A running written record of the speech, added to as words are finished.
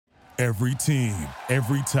Every team,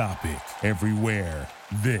 every topic, everywhere.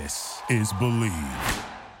 This is Believe.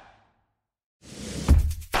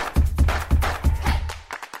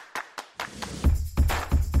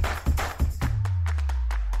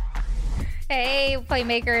 Hey,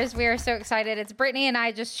 Playmakers. We are so excited. It's Brittany and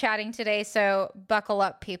I just chatting today, so buckle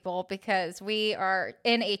up, people, because we are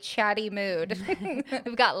in a chatty mood.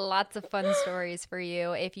 We've got lots of fun stories for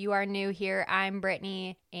you. If you are new here, I'm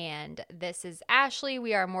Brittany, and this is Ashley.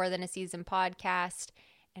 We are More Than a Season podcast,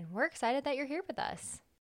 and we're excited that you're here with us.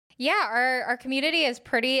 Yeah, our community is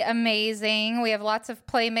pretty amazing. We have lots of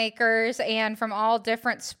playmakers and from all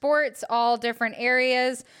different sports, all different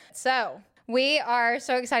areas. So we are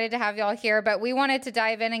so excited to have y'all here, but we wanted to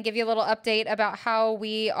dive in and give you a little update about how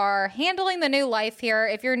we are handling the new life here.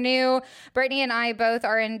 If you're new, Brittany and I both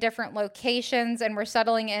are in different locations and we're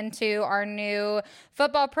settling into our new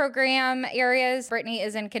football program areas. Brittany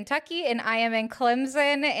is in Kentucky and I am in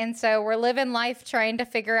Clemson. And so we're living life trying to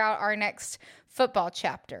figure out our next football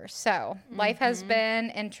chapter. So life has been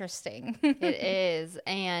interesting. It is.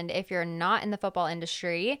 And if you're not in the football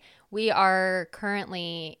industry, we are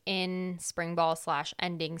currently in spring ball /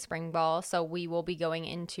 ending spring ball. So we will be going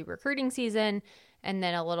into recruiting season and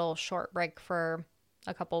then a little short break for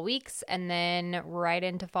a couple weeks and then right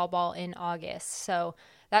into fall ball in August. So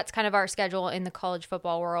that's kind of our schedule in the college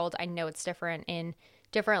football world. I know it's different in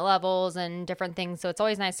different levels and different things. So it's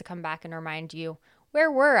always nice to come back and remind you where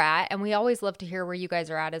we're at. And we always love to hear where you guys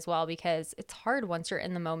are at as well, because it's hard once you're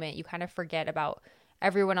in the moment. You kind of forget about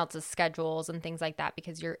everyone else's schedules and things like that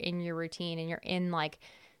because you're in your routine and you're in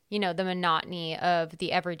the monotony of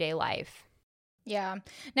the everyday life. Yeah,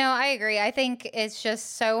 no, I agree. I think it's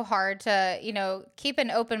just so hard to, keep an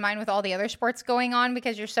open mind with all the other sports going on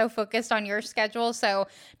because you're so focused on your schedule. So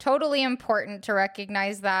totally important to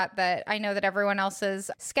recognize that I know that everyone else's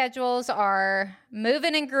schedules are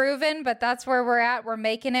moving and grooving, but that's where we're at. We're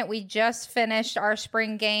making it. We just finished our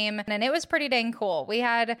spring game and it was pretty dang cool. We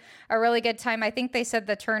had a really good time. I think they said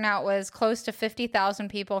the turnout was close to 50,000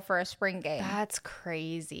 people for a spring game. That's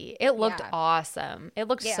crazy. It looked awesome. It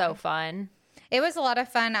looked so fun. It was a lot of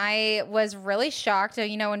fun. I was really shocked.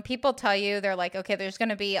 When people tell you, they're like, okay, there's going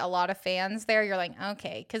to be a lot of fans there. You're like,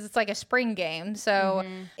 okay, because it's like a spring game. So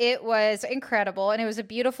It was incredible. And it was a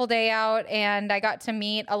beautiful day out. And I got to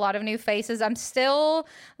meet a lot of new faces. I'm still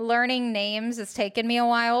learning names. It's taken me a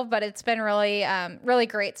while, but it's been really, really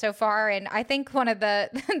great so far. And I think one of the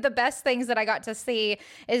the best things that I got to see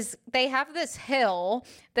is they have this hill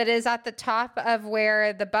that is at the top of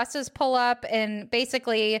where the buses pull up. And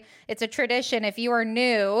basically, it's a tradition. If you are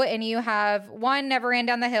new and you have never ran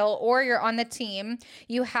down the hill or you're on the team,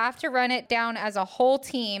 you have to run it down as a whole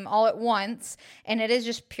team all at once. And it is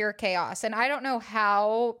just pure chaos. And I don't know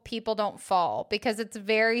how people don't fall because it's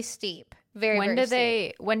very steep. When do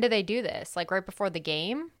they do this? Like right before the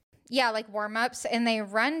game? Yeah, like warm-ups. And they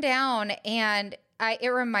run down and it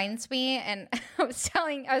reminds me, and I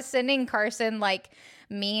was sending Carson like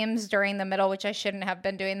memes during the middle, which I shouldn't have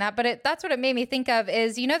been doing that, but that's what it made me think of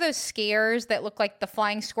is, those skiers that look like the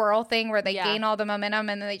flying squirrel thing where they gain all the momentum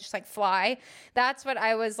and then they just like fly. That's what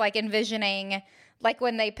I was like envisioning, like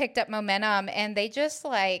when they picked up momentum and they just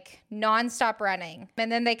like nonstop running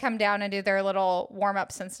and then they come down and do their little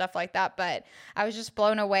warm-ups and stuff like that. But I was just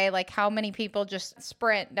blown away, like how many people just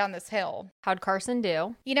sprint down this hill. How'd Carson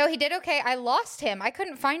do? He did okay. I lost him. I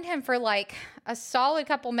couldn't find him for like a solid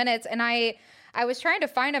couple minutes. And I was trying to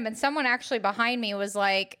find him and someone actually behind me was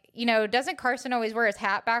like, doesn't Carson always wear his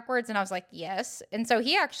hat backwards? And I was like, yes. And so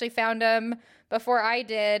he actually found him before I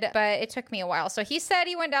did, but it took me a while. So he said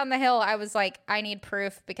he went down the hill. I was like, I need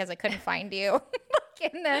proof because I couldn't find you.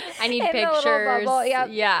 I need pictures. Yep.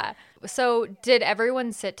 Yeah. So did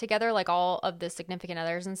everyone sit together, like all of the significant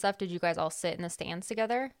others and stuff? Did you guys all sit in the stands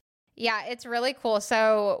together? Yeah, it's really cool.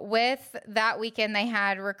 So with that weekend, they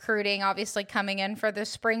had recruiting obviously coming in for the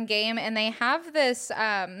spring game, and they have this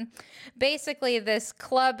basically this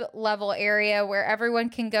club level area where everyone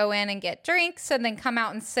can go in and get drinks and then come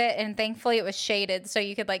out and sit. And thankfully it was shaded, so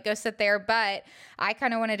you could like go sit there. But I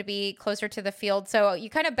kind of wanted to be closer to the field, so you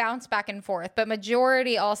kind of bounce back and forth. But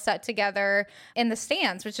majority all sat together in the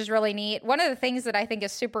stands, which is really neat. One of the things that I think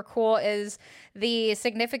is super cool is the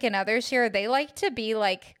significant others here. They like to be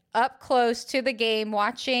like up close to the game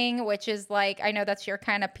watching, which is like, I know that's your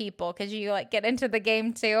kind of people because you like get into the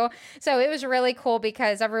game too. So it was really cool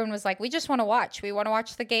because everyone was like, we just want to watch. We want to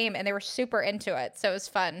watch the game. And they were super into it. So it was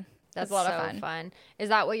fun. That's a lot of fun. Is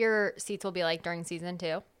that what your seats will be like during season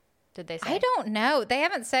 2? Did they say? I don't know. They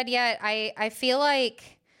haven't said yet. I feel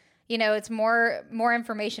like, it's more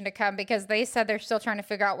information to come because they said they're still trying to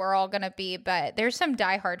figure out where we're all going to be. But there's some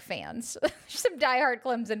diehard fans, some diehard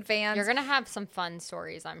Clemson fans. You're going to have some fun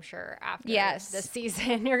stories, I'm sure, after this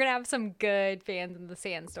season. You're going to have some good fans in the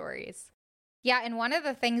sand stories. Yeah, and one of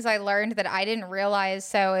the things I learned that I didn't realize,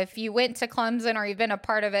 so if you went to Clemson or you've been a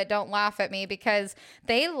part of it, don't laugh at me because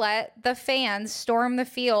they let the fans storm the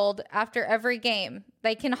field after every game.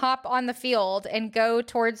 They can hop on the field and go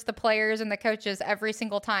towards the players and the coaches every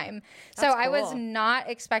single time. So I was not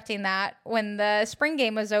expecting that. When the spring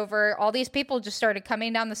game was over, all these people just started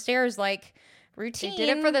coming down the stairs like routine. They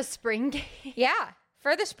did it for the spring game? Yeah,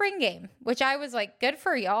 for the spring game, which I was like, good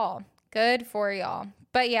for y'all. Good for y'all.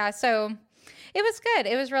 But yeah, so... it was good.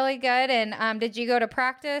 It was really good. And did you go to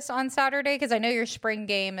practice on Saturday? Because I know your spring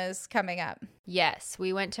game is coming up. Yes,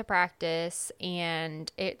 we went to practice, and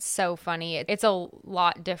it's so funny. It's a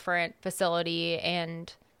lot different facility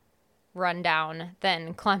and rundown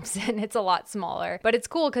than Clemson. It's a lot smaller. But it's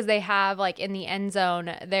cool because they have, like, in the end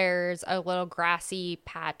zone, there's a little grassy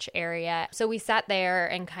patch area. So we sat there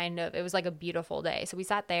and it was like a beautiful day. So we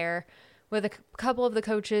sat there with a couple of the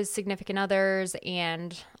coaches, significant others,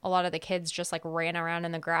 and a lot of the kids just like ran around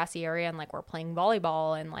in the grassy area and like were playing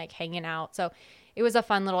volleyball and like hanging out. So it was a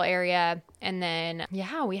fun little area. And then,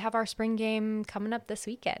 yeah, we have our spring game coming up this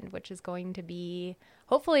weekend, which is going to be,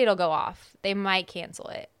 hopefully it'll go off. They might cancel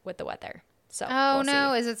it with the weather. So we'll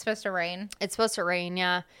see. Is it supposed to rain? It's supposed to rain,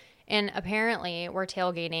 yeah. And apparently we're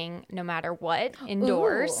tailgating no matter what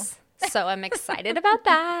indoors. So I'm excited about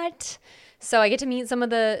that. So I get to meet some of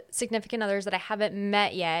the significant others that I haven't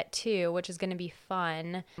met yet too, which is going to be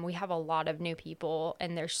fun. We have a lot of new people,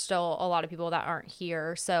 and there's still a lot of people that aren't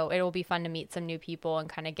here. So it will be fun to meet some new people and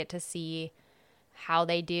kind of get to see how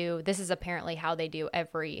they do. This is apparently how they do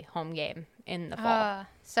every home game in the fall.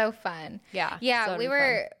 So fun. Yeah. Yeah,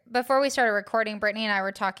 before we started recording, Brittany and I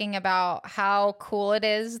were talking about how cool it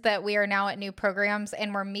is that we are now at new programs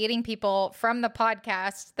and we're meeting people from the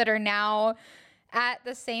podcast that are now at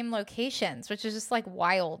the same locations, which is just like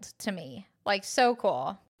wild to me. Like, so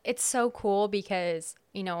cool. It's so cool because,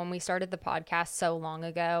 when we started the podcast so long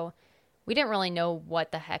ago, we didn't really know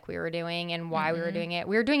what the heck we were doing and why we were doing it.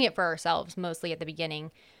 We were doing it for ourselves mostly at the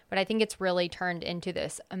beginning, but I think it's really turned into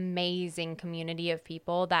this amazing community of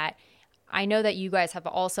people that I know that you guys have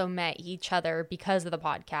also met each other because of the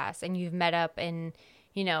podcast, and you've met up and,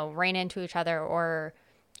 ran into each other or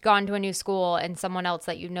gone to a new school and someone else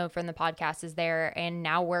that you know from the podcast is there, and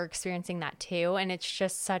now we're experiencing that too. And it's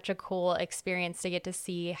just such a cool experience to get to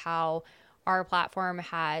see how our platform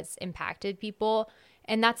has impacted people.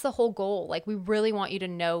 And that's the whole goal. Like, we really want you to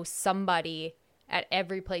know somebody at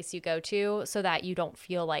every place you go to so that you don't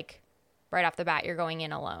feel like right off the bat you're going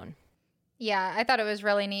in alone. Yeah, I thought it was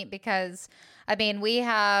really neat because, we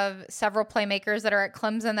have several playmakers that are at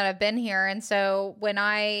Clemson that have been here. And so when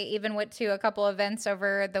I even went to a couple events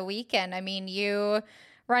over the weekend, you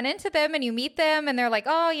run into them and you meet them and they're like,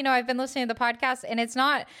 oh, I've been listening to the podcast. And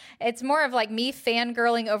it's more of like me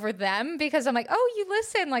fangirling over them because I'm like, oh, you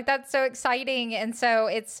listen, like that's so exciting. And so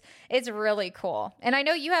it's really cool. And I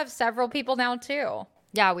know you have several people now too.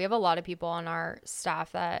 Yeah, we have a lot of people on our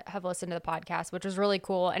staff that have listened to the podcast, which is really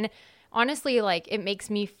cool. And honestly, like, it makes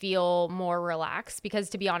me feel more relaxed because,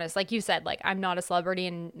 to be honest, like you said, like, I'm not a celebrity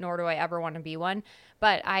and nor do I ever want to be one.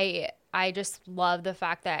 But I just love the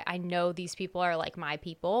fact that I know these people are like my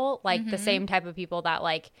people, like the same type of people that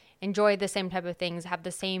like enjoy the same type of things, have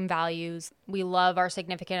the same values. We love our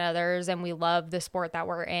significant others and we love the sport that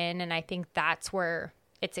we're in. And I think that's where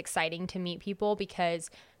it's exciting to meet people because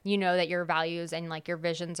you know that your values and like your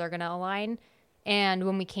visions are going to align. And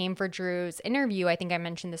when we came for Drew's interview, I think I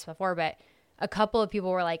mentioned this before, but a couple of people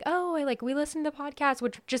were like, oh, we listened to the podcast,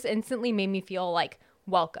 which just instantly made me feel like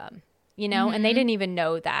welcome, and they didn't even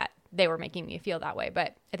know that they were making me feel that way.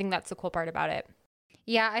 But I think that's the cool part about it.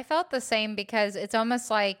 Yeah, I felt the same because it's almost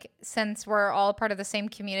like since we're all part of the same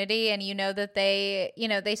community and that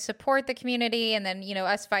they support the community and then,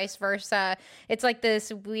 us vice versa, it's like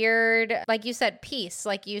this weird, like you said, peace.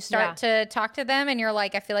 Like you start to talk to them and you're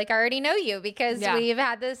like, I feel like I already know you because we've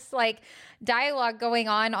had this like dialogue going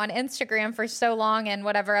on Instagram for so long and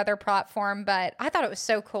whatever other platform, but I thought it was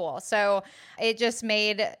so cool. So it just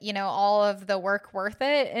made, all of the work worth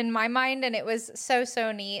it in my mind. And it was so,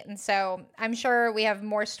 so neat. And so I'm sure we have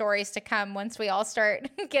more stories to come once we all start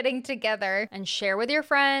getting together. And share with your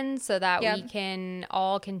friends so that we can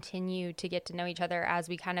all continue to get to know each other as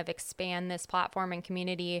we kind of expand this platform and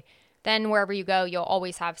community. Then wherever you go, you'll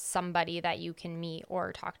always have somebody that you can meet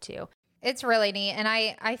or talk to. It's really neat. And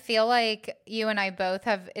I feel like you and I both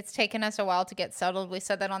it's taken us a while to get settled. We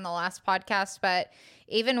said that on the last podcast, but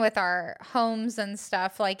even with our homes and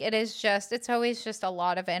stuff, like it's always just a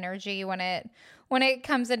lot of energy when it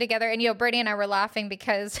comes in together. And, Brittany and I were laughing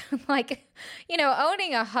because like,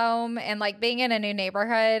 owning a home and like being in a new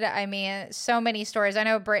neighborhood, I mean, so many stories. I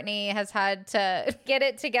know Brittany has had to get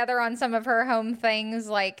it together on some of her home things.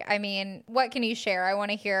 Like, I mean, what can you share? I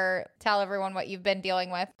want to tell everyone what you've been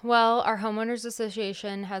dealing with. Well, our homeowners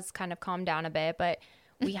association has kind of calmed down a bit, but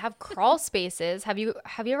we have crawl spaces. Have you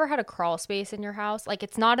ever had a crawl space in your house? Like,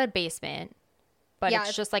 it's not a basement, but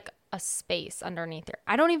it's just like a space underneath there.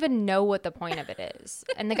 I don't even know what the point of it is.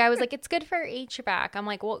 And the guy was like, it's good for HVAC. I'm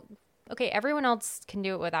like, well, okay, everyone else can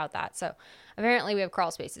do it without that. So apparently we have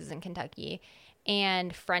crawl spaces in Kentucky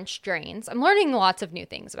and French drains. I'm learning lots of new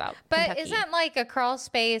things about Kentucky. Isn't like a crawl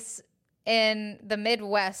space in the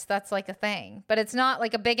Midwest, that's like a thing, but it's not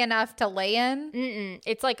like a big enough to lay in? Mm-mm.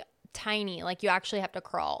 It's like tiny, like you actually have to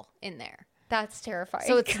crawl in there. That's terrifying.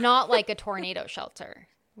 So it's not like a tornado shelter,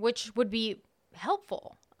 which would be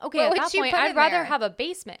helpful. Okay, at that point, I'd rather have a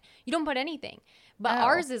basement. You don't put anything. But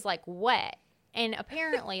ours is like wet. And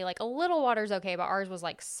apparently like a little water's okay, but ours was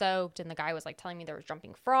like soaked and the guy was like telling me there was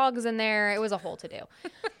jumping frogs in there. It was a whole to-do.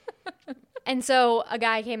 And so a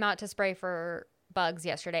guy came out to spray for bugs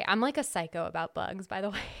yesterday. I'm like a psycho about bugs, by the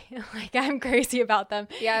way. Like, I'm crazy about them.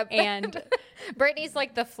 Yeah. And Brittany's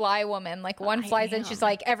like the fly woman. Like, one flies in, she's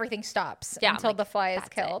like, everything stops until the fly is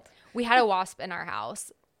killed. We had a wasp in our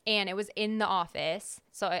house and it was in the office.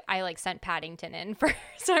 So I like sent Paddington in first.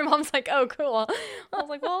 So my mom's like, oh, cool. I was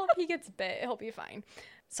like, well, if he gets bit, he'll be fine.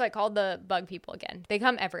 So I called the bug people again. They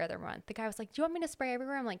come every other month. The guy was like, do you want me to spray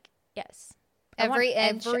everywhere? I'm like, yes. Every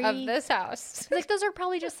inch of this house. Like, those are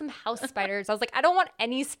probably just some house spiders. I was like, I don't want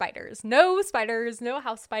any spiders. No spiders. No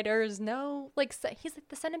house spiders. No, like, he's like,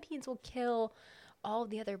 the centipedes will kill all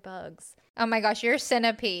the other bugs. Oh my gosh, your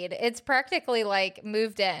centipede. It's practically like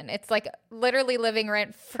moved in. It's like literally living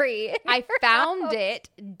rent free. I found it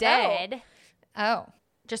dead. Oh.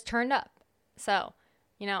 Just turned up. So,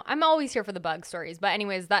 I'm always here for the bug stories. But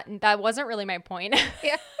anyways, that wasn't really my point.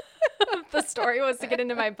 Yeah. The story was to get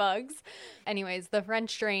into my bugs. Anyways, the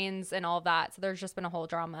French drains and all of that. So there's just been a whole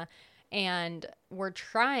drama. And we're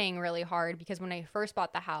trying really hard because when I first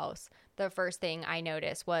bought the house, the first thing I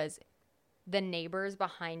noticed was the neighbors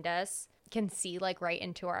behind us can see like right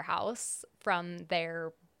into our house from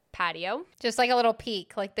their patio. Just like a little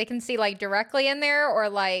peek. Like they can see like directly in there or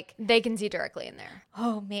like... They can see directly in there.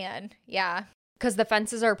 Oh man. Yeah. Because the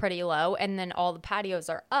fences are pretty low and then all the patios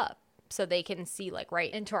are up. So they can see like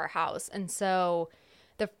right into our house. And so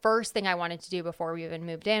the first thing I wanted to do before we even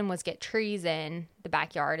moved in was get trees in the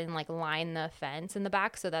backyard and like line the fence in the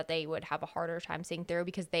back so that they would have a harder time seeing through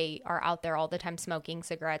because they are out there all the time smoking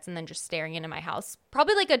cigarettes and then just staring into my house.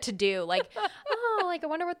 Probably like a to-do, like, oh, like I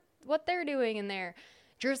wonder what they're doing in there.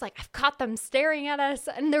 Drew's like, I've caught them staring at us,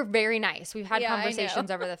 and they're very nice. We've had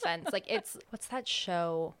conversations over the fence. Like, what's that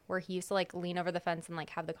show where he used to like lean over the fence and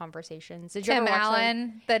like have the conversations? Did you ever watch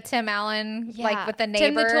the Tim Allen, like with the neighbor?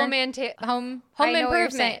 Tim the Toolman, Home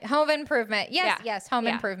Improvement. Home Improvement. Yes, yes, Home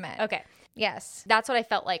Improvement. Okay. Yes. That's what I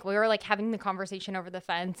felt like. We were like having the conversation over the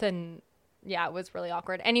fence, and yeah, it was really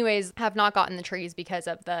awkward. Anyways, have not gotten the trees because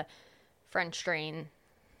of the French drain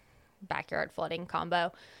backyard flooding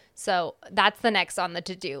combo. So that's the next on the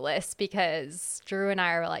to-do list because Drew and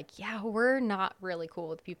I are like, yeah, we're not really cool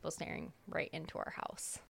with people staring right into our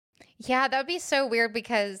house. Yeah, that would be so weird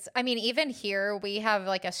because, I mean, even here we have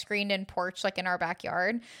like a screened-in porch like in our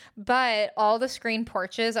backyard, but all the screened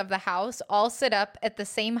porches of the house all sit up at the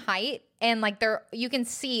same height and like you can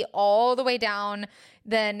see all the way down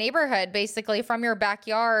the neighborhood basically from your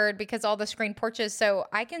backyard because all the screened porches. So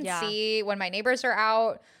I can see when my neighbors are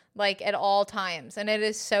out like at all times. And it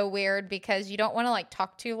is so weird because you don't want to like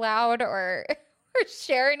talk too loud or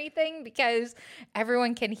share anything because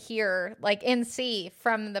everyone can hear like and see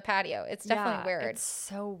from the patio. It's definitely weird. It's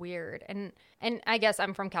so weird. And I guess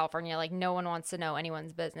I'm from California. Like no one wants to know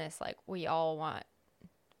anyone's business. Like we all want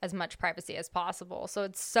as much privacy as possible. So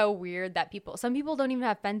it's so weird that some people don't even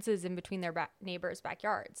have fences in between their neighbors'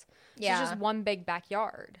 backyards. So it's just one big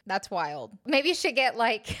backyard. That's wild. Maybe you should get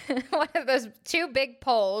like one of those 2 big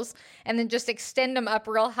poles and then just extend them up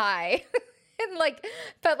real high. And like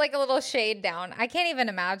put like a little shade down. I can't even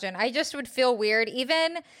imagine. I just would feel weird.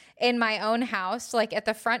 Even in my own house, like at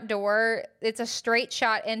the front door, it's a straight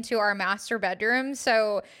shot into our master bedroom.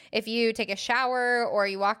 So if you take a shower or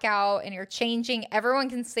you walk out and you're changing,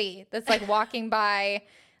 everyone can see that's like walking by.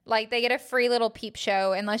 Like they get a free little peep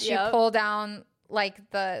show unless you pull down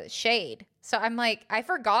like the shade. So I'm like, I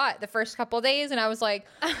forgot the first couple days and I was like,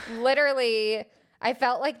 literally I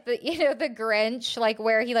felt like the Grinch, like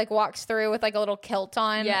where he like walks through with like a little kilt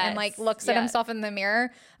on and like looks at himself in the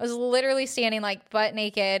mirror. I was literally standing like butt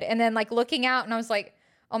naked and then like looking out, and I was like,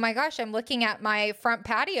 oh my gosh, I'm looking at my front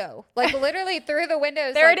patio, like literally through the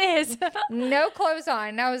windows. There like, it is. no clothes on.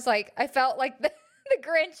 And I was like, I felt like the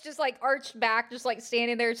Grinch just like arched back, just like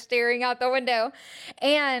standing there staring out the window.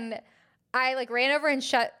 And I like ran over and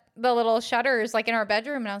shut the little shutters like in our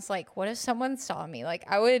bedroom, and I was like, what if someone saw me? Like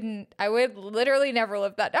I would literally never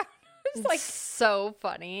live that down. It's like so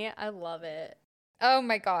funny. I love it. Oh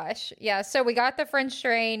my gosh. Yeah, so we got the French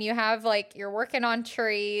drain. You have like, you're working on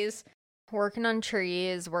trees. Working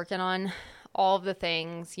on all of the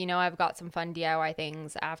things. You know, I've got some fun DIY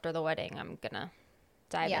things after the wedding. I'm gonna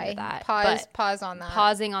dive into that. Pause on that.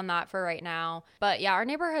 Pausing on that for right now. But yeah, our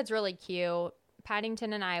neighborhood's really cute.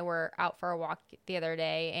 Paddington and I were out for a walk the other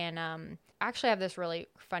day, and actually I have this really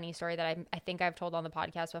funny story that I think I've told on the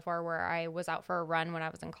podcast before, where I was out for a run when I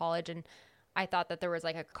was in college, and I thought that there was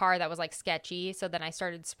like a car that was like sketchy, so then I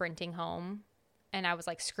started sprinting home, and I was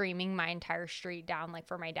like screaming my entire street down like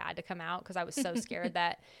for my dad to come out because I was so scared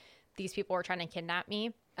that these people were trying to kidnap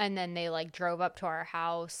me. And then they like drove up to our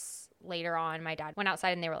house later on. My dad went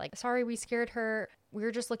outside and they were like, sorry, we scared her. We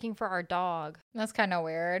were just looking for our dog. That's kind of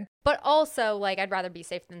weird. But also, like, I'd rather be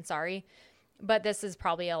safe than sorry. But this is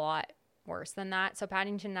probably a lot worse than that. So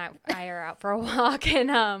Paddington and I are out for a walk,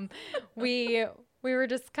 and we were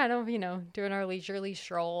just kind of, you know, doing our leisurely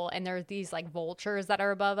stroll. And there's these like vultures that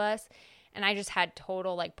are above us, and I just had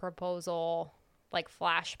total like proposal like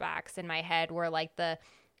flashbacks in my head where like the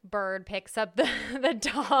bird picks up the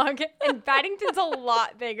dog, and Paddington's a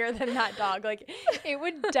lot bigger than that dog. Like it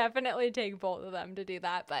would definitely take both of them to do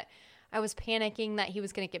that. But I was panicking that he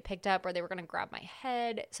was going to get picked up or they were going to grab my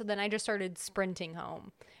head. So then I just started sprinting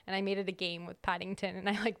home, and I made it a game with Paddington, and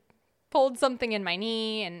I like pulled something in my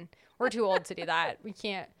knee, and we're too old to do that. We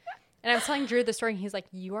can't. And I was telling Drew the story, and he's like,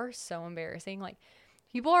 you are so embarrassing. Like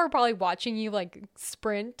people are probably watching you like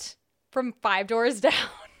sprint from 5 doors down.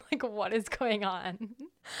 Like, what is going on?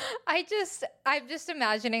 I'm just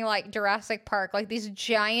imagining like Jurassic Park, like these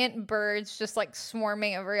giant birds just like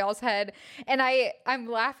swarming over y'all's head. And I'm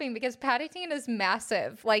laughing because Paddington is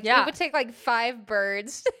massive. Like it would take like 5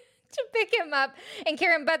 birds to pick him up and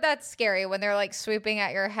carry him. But that's scary when they're like swooping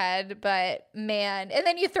at your head. But man, and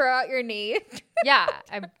then you throw out your knee. Yeah,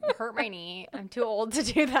 I hurt my knee. I'm too old to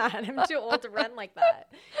do that. I'm too old to run like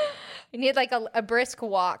that. You need like a brisk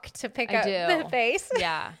walk to pick up the pace.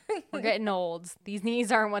 Yeah, we're getting old. These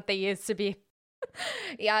knees aren't what they used to be.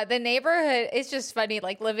 Yeah, the neighborhood, it's just funny,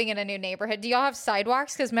 like living in a new neighborhood. Do y'all have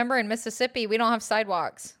sidewalks? Because remember in Mississippi, we don't have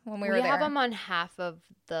sidewalks when we were there. We have them on half of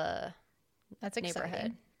the That's neighborhood.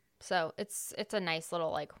 Exciting. So it's a nice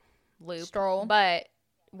little like loop. Stroll. But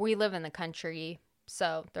we live in the country,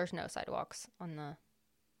 so there's no sidewalks on the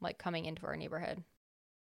like coming into our neighborhood.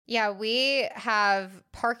 Yeah, we have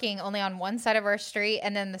parking only on one side of our street,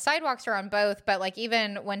 and then the sidewalks are on both. But like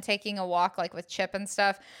even when taking a walk like with Chip and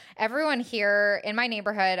stuff, everyone here in my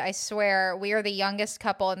neighborhood, I swear we are the youngest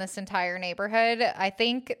couple in this entire neighborhood. I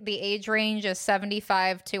think the age range is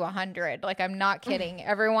 75 to 100. Like I'm not kidding.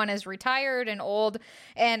 Everyone is retired and old,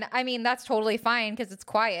 and I mean that's totally fine because it's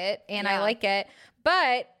quiet and I like it.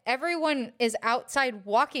 But everyone is outside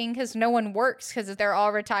walking because no one works because they're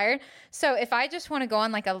all retired. So if I just want to go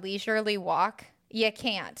on like a leisurely walk, you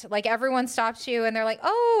can't. Like everyone stops you and they're like,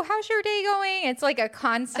 oh, how's your day going? It's like a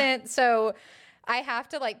constant. So I have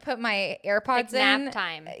to like put my AirPods in. Nap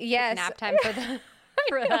time. Yes. Nap time for them.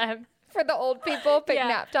 For the old people, pick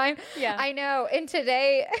nap time. Yeah. I know. And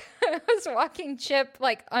today I was walking Chip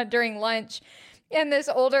like during lunch. And this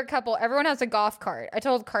older couple, everyone has a golf cart. I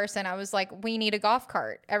told Carson, I was like, we need a golf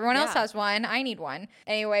cart. Everyone else has one. I need one.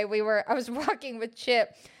 Anyway, I was walking with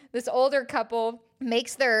Chip. This older couple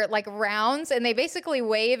makes their like rounds, and they basically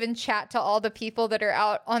wave and chat to all the people that are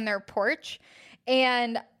out on their porch.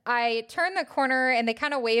 And I turned the corner and they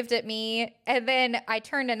kind of waved at me. And then I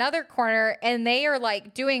turned another corner and they are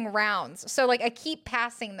like doing rounds. So like I keep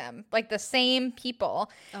passing them, like the same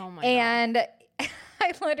people. Oh my God.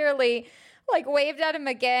 I literally like waved at him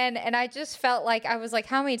again, and I just felt like I was like,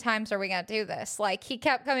 how many times are we gonna do this? Like he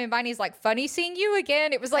kept coming by and he's like, funny seeing you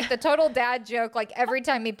again. It was like the total dad joke like every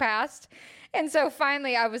time he passed. And so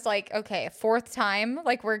finally I was like, okay, 4th time,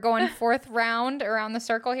 like we're going 4th round around the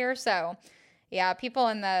circle here. So yeah, people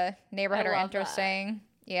in the neighborhood are interesting.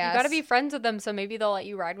 Yeah, you got to be friends with them, so maybe they'll let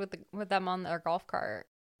you ride with them on their golf cart.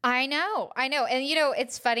 I know. And, you know,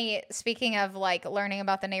 it's funny, speaking of, like, learning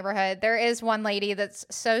about the neighborhood, there is one lady that's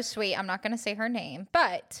so sweet. I'm not going to say her name,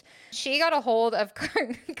 but she got a hold of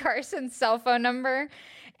Carson's cell phone number,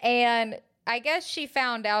 and I guess she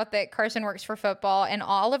found out that Carson works for football, and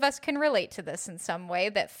all of us can relate to this in some way,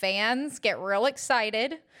 that fans get real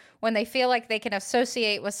excited when they feel like they can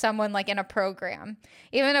associate with someone like in a program.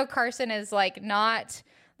 Even though Carson is like not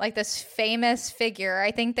like this famous figure, I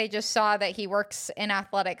think they just saw that he works in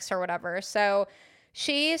athletics or whatever. So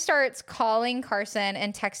she starts calling Carson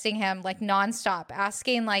and texting him like nonstop,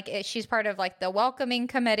 asking like if she's part of like the welcoming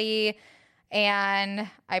committee. And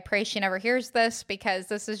I pray she never hears this because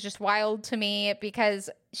this is just wild to me, because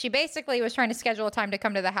she basically was trying to schedule a time to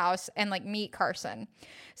come to the house and like meet Carson.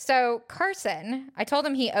 So Carson, I told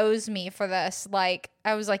him he owes me for this. Like,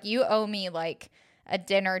 I was like, you owe me like a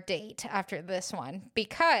dinner date after this one,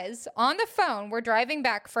 because on the phone, we're driving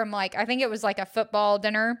back from like, I think it was like a football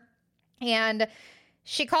dinner, and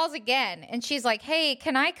she calls again and she's like, hey,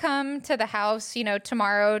 can I come to the house,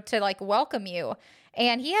 tomorrow to like welcome you?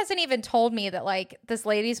 And he hasn't even told me that like this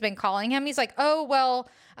lady's been calling him. He's like, oh, well,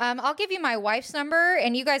 I'll give you my wife's number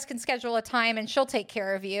and you guys can schedule a time and she'll take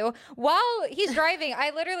care of you. While he's driving,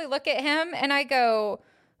 I literally look at him and I go,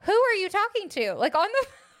 who are you talking to? Like on the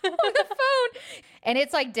on the phone. And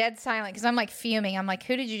it's like dead silent because I'm like fuming. I'm like,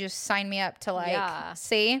 who did you just sign me up to like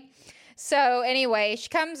see? So anyway, she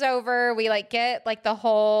comes over. We like get like the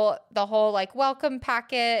whole like welcome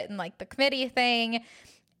packet and like the committee thing.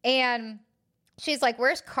 And she's like,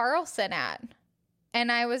 where's Carlson at?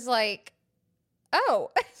 And I was like,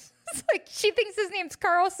 oh, it's like she thinks his name's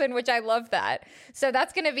Carlson, which I love that. So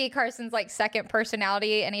that's going to be Carson's like second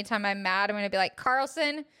personality. Anytime I'm mad, I'm going to be like,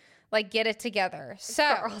 Carlson, like get it together. So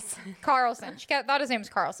Carlson. She thought his name was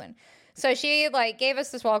Carlson. So she like gave us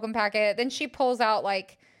this welcome packet. Then she pulls out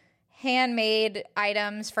like handmade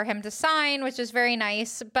items for him to sign, which is very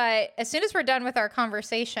nice. But as soon as we're done with our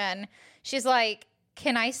conversation, she's like,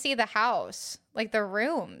 can I see the house? Like the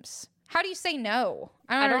rooms? How do you say no?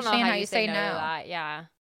 I don't understand how you say no. To that. Yeah.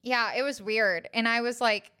 Yeah, it was weird. And I was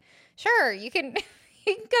like, sure, you can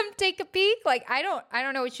you can come take a peek. Like, I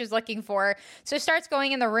don't know what she was looking for. So she starts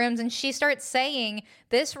going in the rooms and she starts saying,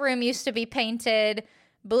 this room used to be painted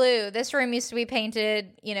blue. This room used to be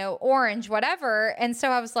painted, orange, whatever. And so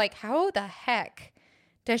I was like, how the heck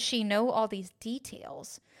does she know all these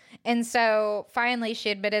details? And so finally she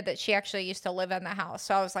admitted that she actually used to live in the house.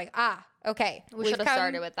 So I was like, okay. We should have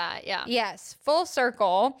started with that. Yeah. Yes. Full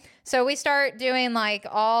circle. So we start doing like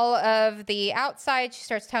all of the outside. She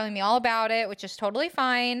starts telling me all about it, which is totally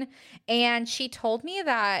fine. And she told me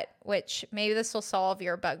that, which maybe this will solve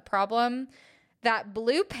your bug problem, that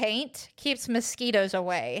blue paint keeps mosquitoes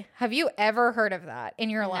away. Have you ever heard of that in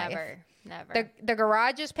your life? Never. The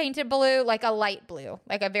garage is painted blue, like a light blue,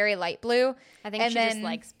 like a very light blue. I think she just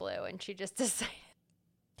likes blue and she just decided.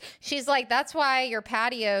 She's like, that's why your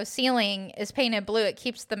patio ceiling is painted blue. It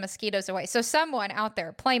keeps the mosquitoes away. So someone out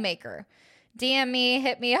there, Playmaker, DM me,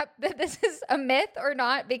 hit me up that this is a myth or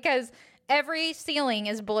not, because every ceiling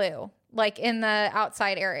is blue, like in the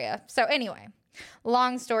outside area. So anyway,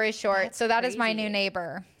 long story short, that is my new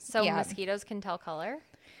neighbor. So mosquitoes can tell color?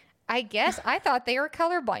 I guess. I thought they were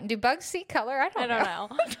colorblind. Do bugs see color? I don't know.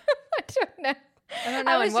 I don't know.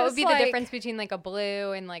 And what would be the difference between like a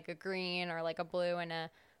blue and like a green, or like a blue and a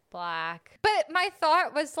black? But my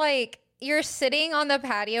thought was like, you're sitting on the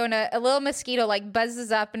patio and a little mosquito like buzzes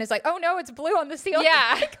up and is like, oh no, it's blue on the ceiling.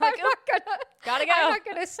 Yeah. I'm not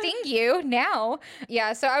gonna sting you now.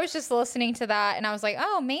 Yeah. So I was just listening to that and I was like,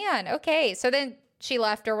 oh man, okay. So then she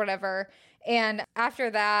left or whatever. And after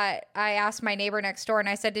that, I asked my neighbor next door and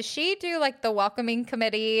I said, does she do like the welcoming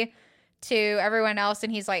committee to everyone else?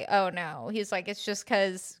 And he's like, oh no. He's like, it's just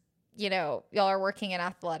because, y'all are working in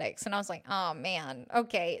athletics. And I was like, oh man.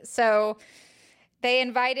 Okay. So they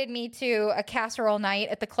invited me to a casserole night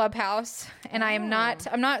at the clubhouse, and I'm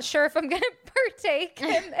not sure if I'm going to partake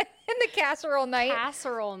in the casserole night.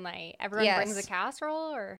 Casserole night. Everyone brings a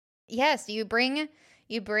casserole, or? Yes, you bring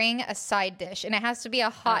a side dish, and it has to be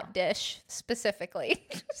a hot dish specifically.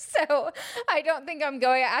 So I don't think I'm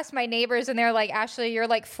going. I asked my neighbors, and they're like, Ashley, you're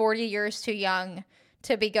like 40 years too young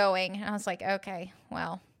to be going. And I was like, okay,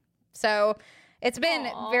 well. So it's been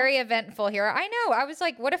very eventful here. I know. I was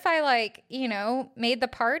like, what if I made the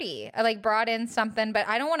party? I brought in something, but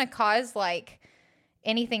I don't want to cause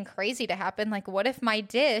anything crazy to happen. Like, what if my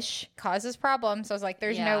dish causes problems? So I was like,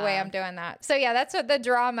 there's no way I'm doing that. So yeah, that's what the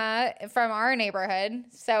drama from our neighborhood.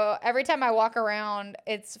 So every time I walk around,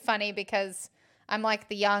 it's funny because I'm like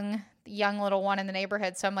the young little one in the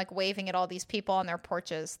neighborhood. So I'm like waving at all these people on their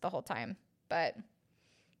porches the whole time. But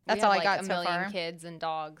that's all I got so far. A million kids and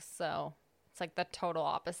dogs. So it's like the total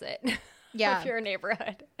opposite of your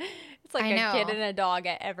neighborhood. It's like a kid and a dog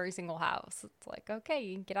at every single house. It's like, okay,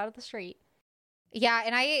 you can get out of the street. Yeah,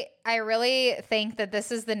 and I really think that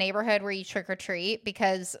this is the neighborhood where you trick or treat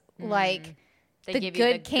because like They the give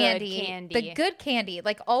good you candy, the good candy,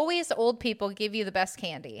 like always old people give you the best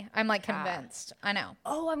candy. I'm like convinced. I know.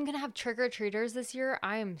 Oh, I'm going to have trick-or-treaters this year.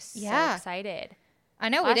 I'm so Yeah. excited. I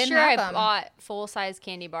know we Last didn't year have I them. bought full-size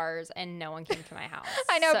candy bars and no one came to my house.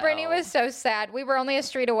 I know So- Brittany was so sad. We were only a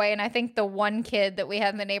street away, and I think the one kid that we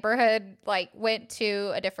had in the neighborhood like went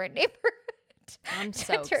to a different neighborhood. I'm to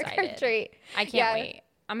so trick or excited. treat. I can't Yeah. wait.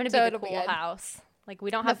 I'm going to So be the it'll be cool good. house. Like,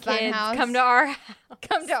 we don't The have fun kids. house. Come to our house.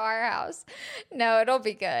 Come to our house. No, it'll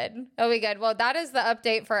be good. It'll be good. Well, that is the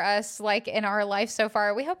update for us, like in our life so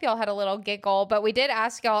far. We hope y'all had a little giggle, but we did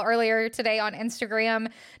ask y'all earlier today on Instagram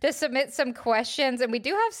to submit some questions, and we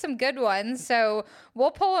do have some good ones. So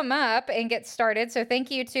we'll pull them up and get started. So thank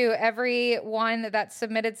you to everyone that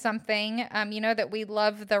submitted something. You know that we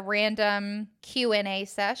love the random Q&A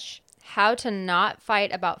sesh. How to not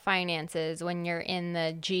fight about finances when you're in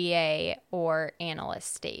the GA or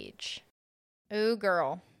analyst stage. Ooh,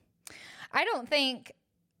 girl. I don't think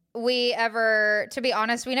we ever, to be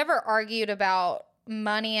honest, we never argued about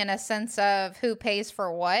money in a sense of who pays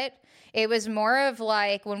for what. It was more of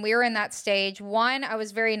like when we were in that stage, one, I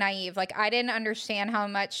was very naive. Like I didn't understand how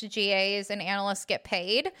much GAs and analysts get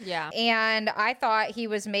paid. Yeah. And I thought he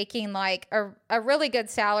was making like a really good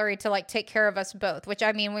salary to like take care of us both, which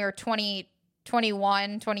I mean, we were 20,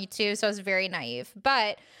 21, 22. So I was very naive.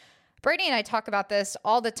 But Brittany and I talk about this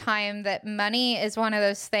all the time, that money is one of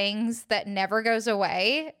those things that never goes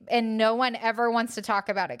away and no one ever wants to talk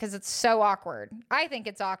about it because it's so awkward. I think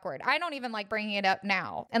it's awkward. I don't even like bringing it up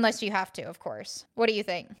now unless you have to, of course. What do you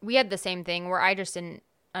think? We had the same thing where I just didn't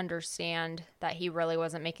understand that he really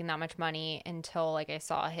wasn't making that much money until like I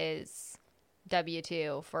saw his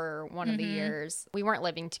W-2 for one of the years. We weren't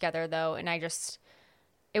living together though, and I just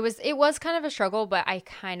it was kind of a struggle, but I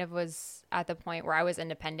kind of was at the point where I was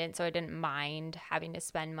independent, so I didn't mind having to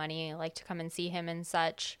spend money like to come and see him and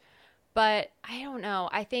such. But I don't know.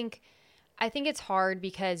 I think it's hard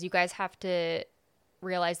because you guys have to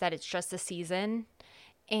realize that it's just a season,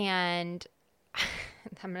 and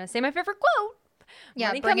I'm going to say my favorite quote. Yeah,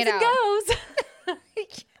 Money bring comes it and out. goes.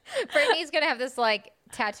 Brittany's going to have this like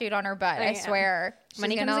tattooed on her butt. I am. swear. She's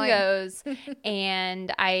Money comes gonna, and like- goes.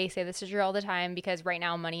 And I say this to Drew all the time because right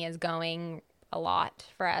now money is going a lot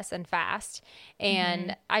for us and fast.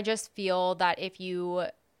 And I just feel that if you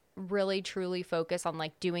really truly focus on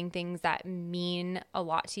like doing things that mean a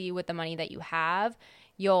lot to you with the money that you have,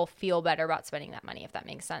 you'll feel better about spending that money, if that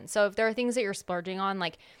makes sense. So if there are things that you're splurging on,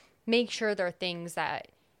 like make sure there are things that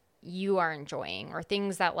you are enjoying or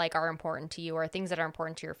things that like are important to you or things that are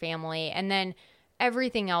important to your family. And then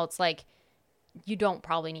everything else, like you don't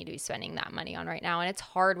probably need to be spending that money on right now. And it's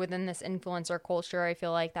hard within this influencer culture, I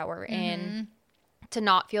feel like, that we're in, to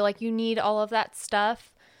not feel like you need all of that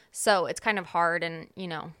stuff. So it's kind of hard. And, you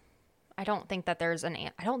know, I don't think that there's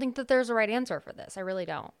a right answer for this. I really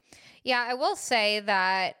don't. Yeah, I will say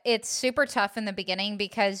that it's super tough in the beginning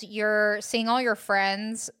because you're seeing all your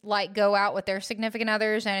friends like go out with their significant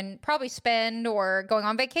others and probably spend or going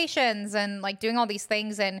on vacations and like doing all these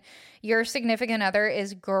things, and your significant other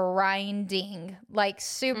is grinding like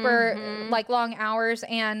super like long hours.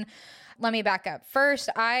 And let me back up. First,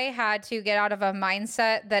 I had to get out of a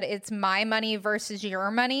mindset that it's my money versus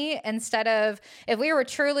your money. Instead of, if we were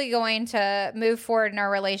truly going to move forward in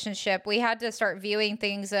our relationship, we had to start viewing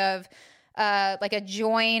things of like a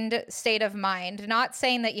joined state of mind. Not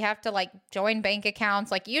saying that you have to like join bank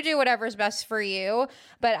accounts, like you do whatever's best for you.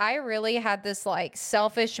 But I really had this like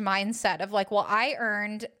selfish mindset of like, well, I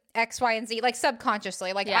earned X, Y, and Z, like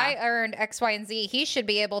subconsciously, like I earned X, Y, and Z. He should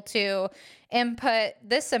be able to input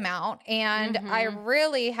this amount. And I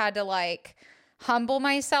really had to like humble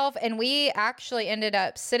myself. And we actually ended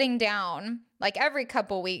up sitting down like every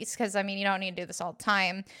couple weeks, because I mean, you don't need to do this all the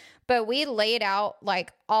time. But we laid out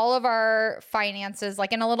like all of our finances,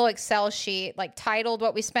 like in a little Excel sheet, like titled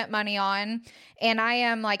what we spent money on. And I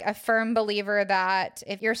am like a firm believer that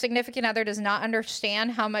if your significant other does not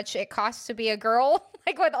understand how much it costs to be a girl,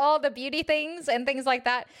 like with all the beauty things and things like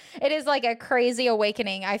that, it is like a crazy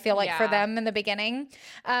awakening, I feel like, for them in the beginning.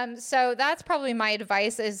 So that's probably my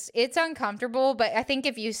advice. Is it's uncomfortable, but I think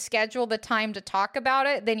if you schedule the time to talk about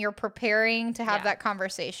it, then you're preparing to have that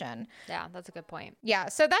conversation. Yeah, that's a good point. Yeah.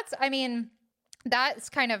 So that's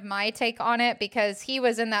kind of my take on it, because he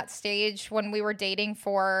was in that stage when we were dating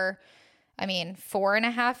for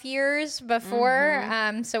 4.5 years before.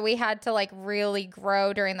 So we had to like really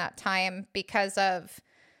grow during that time because of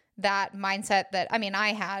that mindset that, I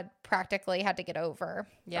had practically had to get over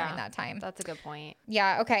during that time. That's a good point.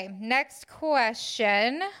 Yeah. Okay. Next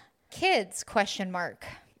question. Kids, question mark.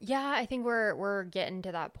 Yeah, I think we're getting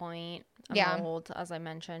to that point. I'm old, as I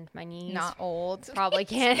mentioned. My knees Not old. probably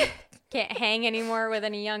can't hang anymore with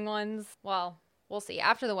any young ones. Well, we'll see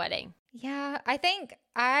after the wedding. Yeah, I think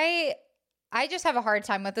I just have a hard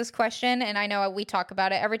time with this question, and I know we talk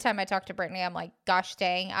about it every time I talk to Brittany. I'm like, gosh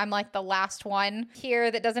dang, I'm like the last one here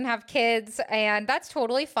that doesn't have kids, and that's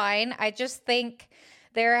totally fine. I just think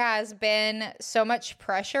there has been so much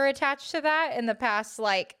pressure attached to that in the past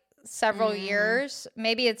like several years.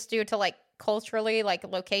 Maybe it's due to like culturally, like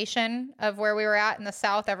location of where we were at in the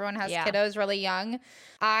South. Everyone has kiddos really young.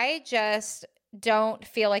 I just don't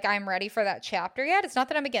feel like I'm ready for that chapter yet. It's not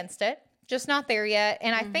that I'm against it, just not there yet.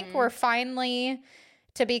 And I think we're finally,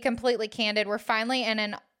 to be completely candid, we're finally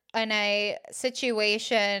in a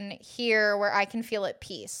situation here where I can feel at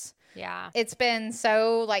peace. Yeah. It's been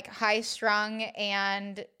so like high strung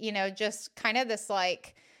and, you know, just kind of this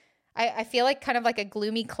like, I feel like kind of like a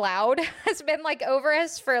gloomy cloud has been like over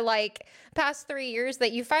us for like past 3 years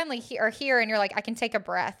that you finally are here and you're like, I can take a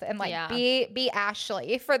breath and like be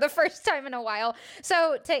Ashley for the first time in a while.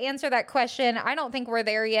 So to answer that question, I don't think we're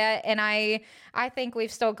there yet. And I think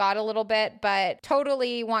we've still got a little bit, but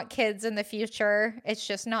totally want kids in the future. It's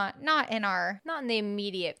just not in the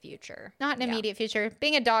immediate future. Not in immediate future.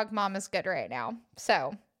 Being a dog mom is good right now.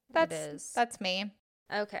 So that's me.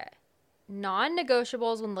 Okay.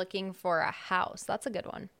 Non-negotiables when looking for a house. That's a good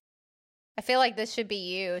one. I feel like this should be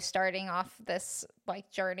you starting off this like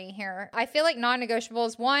journey here. I feel like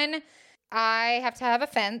non-negotiables, one, I have to have a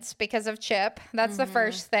fence because of Chip. That's the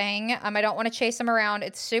first thing. I don't want to chase him around.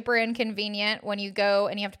 It's super inconvenient when you go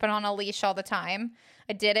and you have to put on a leash all the time.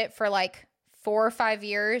 I did it for like 4 or 5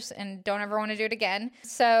 years and don't ever want to do it again.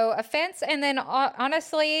 So a fence. And then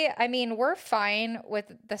honestly, I mean, we're fine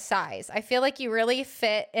with the size. I feel like you really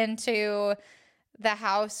fit into the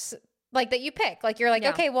house like that you pick. Like you're like,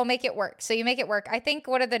 okay, we'll make it work. So you make it work. I think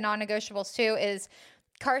one of the non-negotiables too is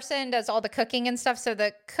Carson does all the cooking and stuff. So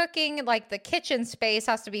the cooking, like the kitchen space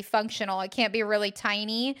has to be functional. It can't be really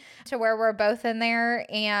tiny to where we're both in there.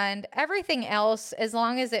 And everything else, as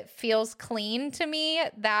long as it feels clean to me,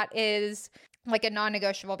 that is like a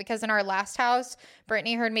non-negotiable. Because in our last house,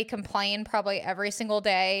 Brittany heard me complain probably every single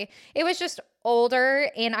day. It was just older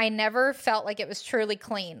and I never felt like it was truly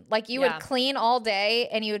clean. Like you would clean all day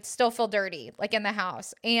and you would still feel dirty like in the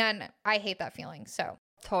house. And I hate that feeling. So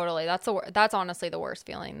totally. That's honestly the worst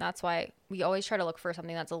feeling. That's why we always try to look for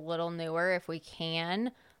something that's a little newer if we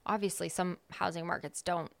can. Obviously, some housing markets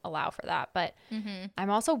don't allow for that, but I'm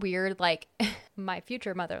also weird. Like my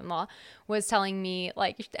future mother-in-law was telling me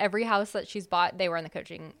like every house that she's bought, they were in the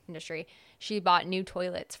coaching industry. She bought new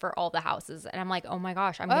toilets for all the houses. And I'm like, oh my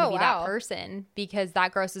gosh, I'm going to be that person because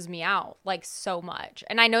that grosses me out like so much.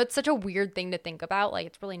 And I know it's such a weird thing to think about. Like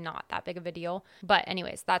it's really not that big of a deal. But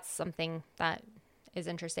anyways, that's something that is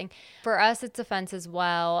interesting. For us, it's a fence as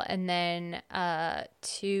well. And then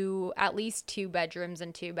at least 2 bedrooms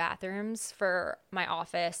and 2 bathrooms for my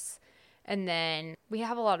office. And then we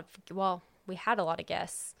had a lot of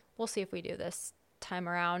guests. We'll see if we do this time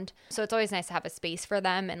around. So it's always nice to have a space for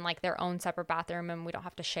them and like their own separate bathroom, and we don't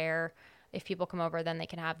have to share. If people come over, then they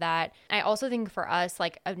can have that. I also think for us,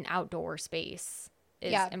 like an outdoor space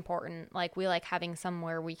is important. Like we like having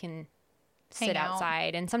somewhere we can sit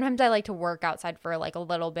outside. And sometimes I like to work outside for like a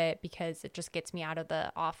little bit because it just gets me out of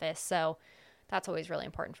the office. So that's always really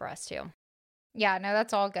important for us too. Yeah, no,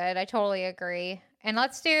 that's all good. I totally agree. And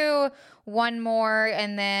let's do one more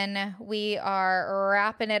and then we are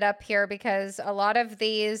wrapping it up here because a lot of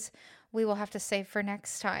these we will have to save for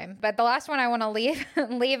next time. But the last one I want to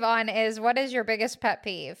leave on is, what is your biggest pet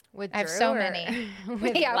peeve? With Drew, I have so many.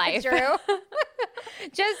 With life. With Drew.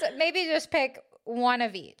 just pick one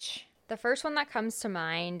of each. The first one that comes to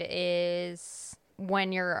mind is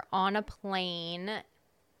when you're on a plane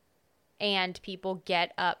and people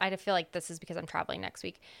get up. I feel like this is because I'm traveling next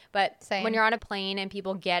week. But when you're on a plane and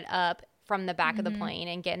people get up from the back of the plane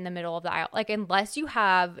and get in the middle of the aisle, like unless you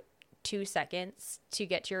have 2 seconds to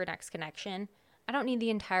get to your next connection, I don't need the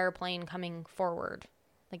entire plane coming forward.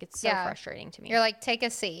 Like it's so frustrating to me. You're like, take a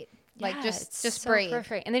seat. Like just so breathe.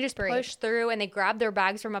 And they just push through and they grab their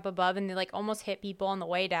bags from up above and they like almost hit people on the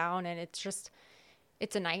way down, and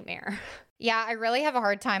it's a nightmare. Yeah, I really have a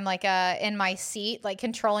hard time like in my seat, like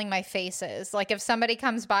controlling my faces. Like if somebody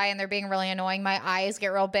comes by and they're being really annoying, my eyes get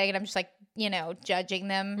real big and I'm just like, judging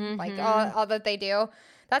them like all that they do.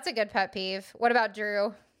 That's a good pet peeve. What about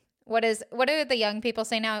Drew? What do the young people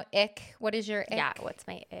say now? Ick. What is your ick? Yeah, what's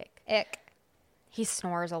my ick? Ick. He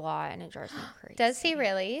snores a lot and it drives me crazy. Does he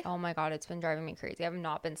really? Oh my God, it's been driving me crazy. I have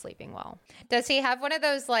not been sleeping well. Does he have one of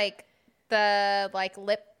those like the like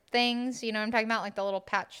lip things. You know what I'm talking about? Like the little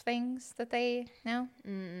patch things that they know? I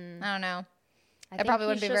don't know. I probably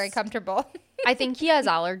wouldn't be very comfortable. I think he has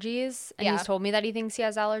allergies, and Yeah. he's told me that he thinks he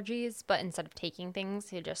has allergies, but instead of taking things,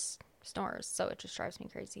 he just snores. So it just drives me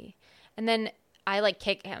crazy. And then I like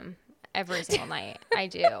kick him every single night. I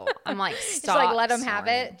do. I'm like, stop. Just like let him have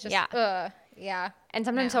snoring. it. Just, yeah. Yeah. And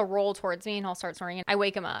sometimes he'll roll towards me and he'll start snoring. And I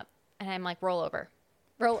wake him up and I'm like, roll over.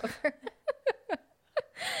 Roll over.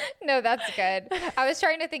 No, that's good. I was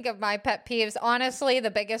trying to think of my pet peeves. Honestly,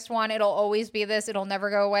 the biggest one, it'll always be this. It'll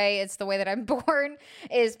never go away. It's the way that I'm born,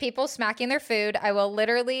 is people smacking their food.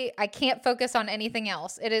 I can't focus on anything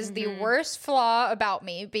else. It is the worst flaw about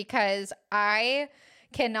me because I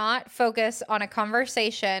cannot focus on a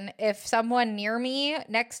conversation if someone near me,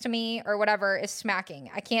 next to me, or whatever is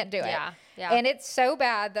smacking. I can't do it. Yeah. And it's so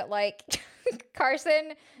bad that like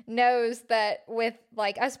Carson knows that with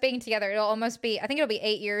like us being together, I think it'll be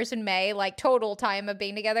 8 years in May, like total time of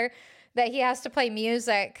being together, that he has to play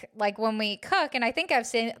music like when we cook. And I think I've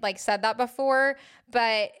said that before,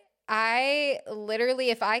 but I literally,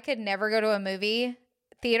 if I could never go to a movie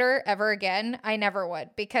theater ever again, I never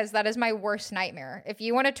would, because that is my worst nightmare. If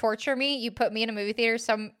you want to torture me, you put me in a movie theater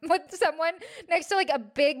with someone next to like a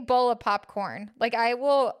big bowl of popcorn. Like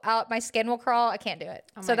my skin will crawl. I can't do it.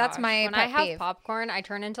 Oh so that's gosh. my when pet I have peeve. popcorn, I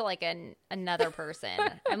turn into like another person.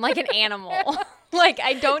 I'm like an animal. Like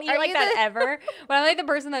I don't eat Are like you that ever. But I'm like the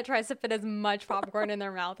person that tries to fit as much popcorn in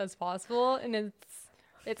their mouth as possible, and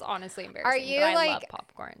it's honestly embarrassing. Are you but I like love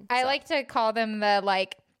popcorn? I so. like to call them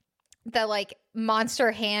the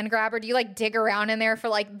monster hand grabber. Do you like dig around in there for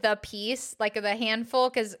like the piece, like the handful?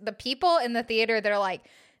 Because the people in the theater, they're like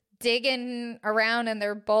digging around in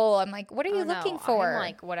their bowl. I'm like, what are you looking for? I'm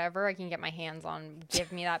like, whatever I can get my hands on,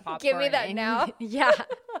 give me that popcorn. Give me that now. Yeah.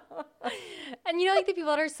 And you know, like the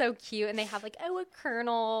people that are so cute and they have like, a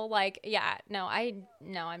kernel. Like, yeah,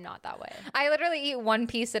 I'm not that way. I literally eat one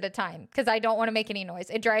piece at a time because I don't want to make any noise.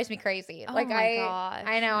 It drives me crazy. Oh like my gosh.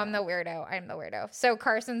 I know I'm the weirdo. So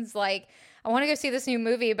Carson's like, I want to go see this new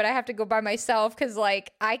movie, but I have to go by myself because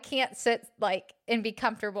like I can't sit like and be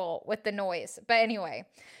comfortable with the noise. But anyway,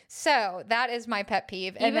 so that is my pet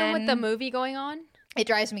peeve. And Even with then the movie going on? it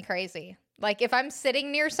drives me crazy. Like if I'm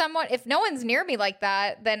sitting near someone, if no one's near me like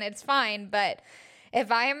that, then it's fine. But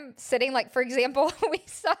if I'm sitting, like, for example, we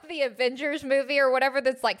saw the Avengers movie or whatever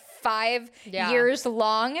that's like 5 years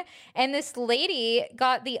long, and this lady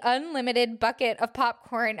got the unlimited bucket of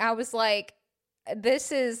popcorn. I was like,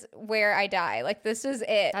 this is where I die. Like, this is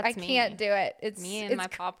it. That's I can't do it. It's me and it's my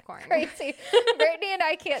popcorn. crazy. Brittany and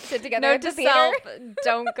I can't sit together Note at the to theater. self,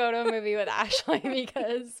 don't go to a movie with Ashley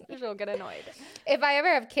because she'll get annoyed. If I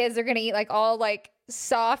ever have kids, they're going to eat like all like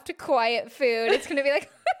soft, quiet food. It's going to be like...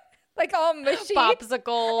 like all mushy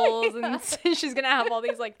popsicles and she's gonna have all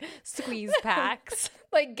these like squeeze packs,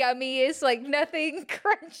 like gummies, like nothing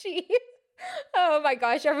crunchy. Oh my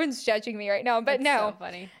gosh, everyone's judging me right now, but That's no, so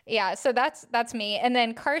funny. Yeah, so that's me. And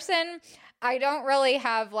then Carson, I don't really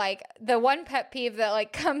have like the one pet peeve that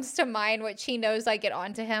like comes to mind, which he knows I get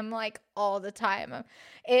onto him like all the time,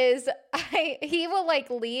 is he will like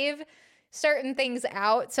leave certain things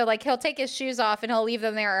out. So like he'll take his shoes off and he'll leave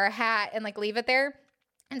them there, or a hat, and like leave it there.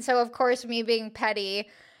 And so, of course, me being petty,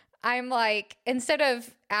 I'm like, instead of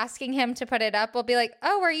asking him to put it up, we'll be like,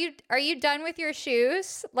 oh, are you done with your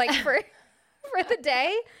shoes? Like for the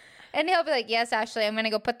day? And he'll be like, yes, Ashley, I'm going to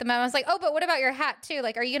go put them up. I was like, oh, but what about your hat too?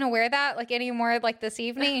 Like, are you going to wear that like any more like this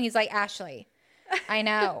evening? And he's like, Ashley, I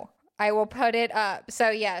know. I will put it up.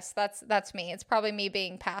 So yes, that's me. It's probably me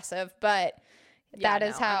being passive, but that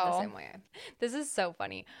is how. I'm the same way. This is so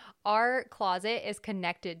funny. Our closet is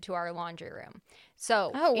connected to our laundry room.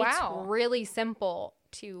 So it's really simple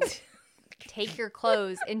to take your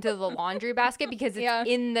clothes into the laundry basket because it's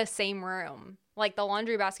in the same room. Like the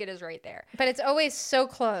laundry basket is right there. But it's always so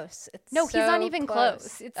close. No, he's not even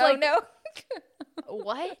close. It's like, no.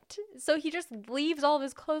 What? So he just leaves all of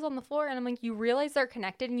his clothes on the floor, and I'm like, you realize they're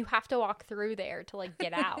connected and you have to walk through there to like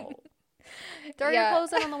get out. Throw your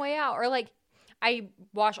clothes in on the way out. Or like I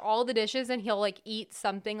wash all the dishes and he'll like eat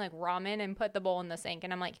something like ramen and put the bowl in the sink.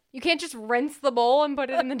 And I'm like, you can't just rinse the bowl and put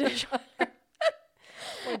it in the dishwasher.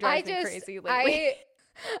 It drives me crazy lately.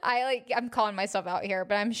 I'm calling myself out here,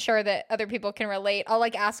 but I'm sure that other people can relate. I'll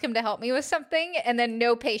like ask him to help me with something and then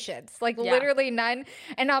no patience, like literally none.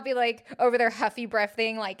 And I'll be like over there huffy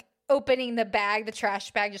breathing, like opening the bag, the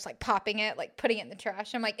trash bag, just like popping it, like putting it in the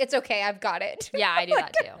trash. I'm like, it's okay. I've got it. Yeah, I do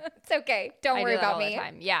that too. It's okay. Don't worry about me. The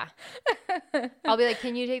time. Yeah. I'll be like,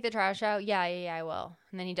 can you take the trash out? Yeah, I will.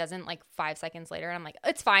 And then he doesn't like 5 seconds later. And I'm like,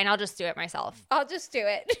 it's fine. I'll just do it myself. I'll just do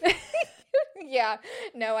it. Yeah,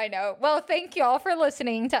 no, I know. Well, thank you all for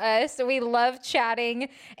listening to us. We love chatting,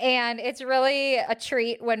 and it's really a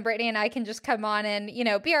treat when Brittany and I can just come on and,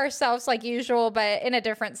 be ourselves like usual, but in a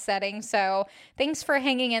different setting. So thanks for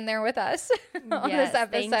hanging in there with us on this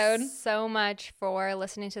episode. Thanks so much for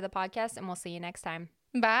listening to the podcast, and we'll see you next time.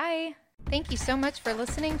 Bye. Thank you so much for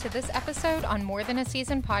listening to this episode on More Than a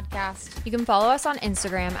Season Podcast. You can follow us on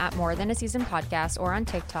Instagram at More Than a Season Podcast or on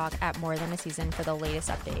TikTok at More Than a Season for the latest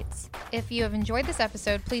updates. If you have enjoyed this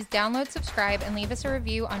episode, please download, subscribe, and leave us a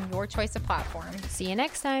review on your choice of platform. See you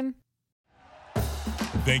next time.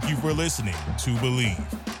 Thank you for listening to Believe.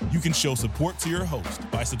 You can show support to your host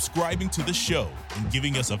by subscribing to the show and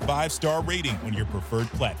giving us a 5-star rating on your preferred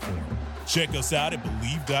platform. Check us out at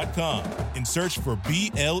Believe.com and search for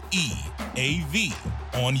BLEAV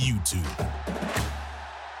on YouTube.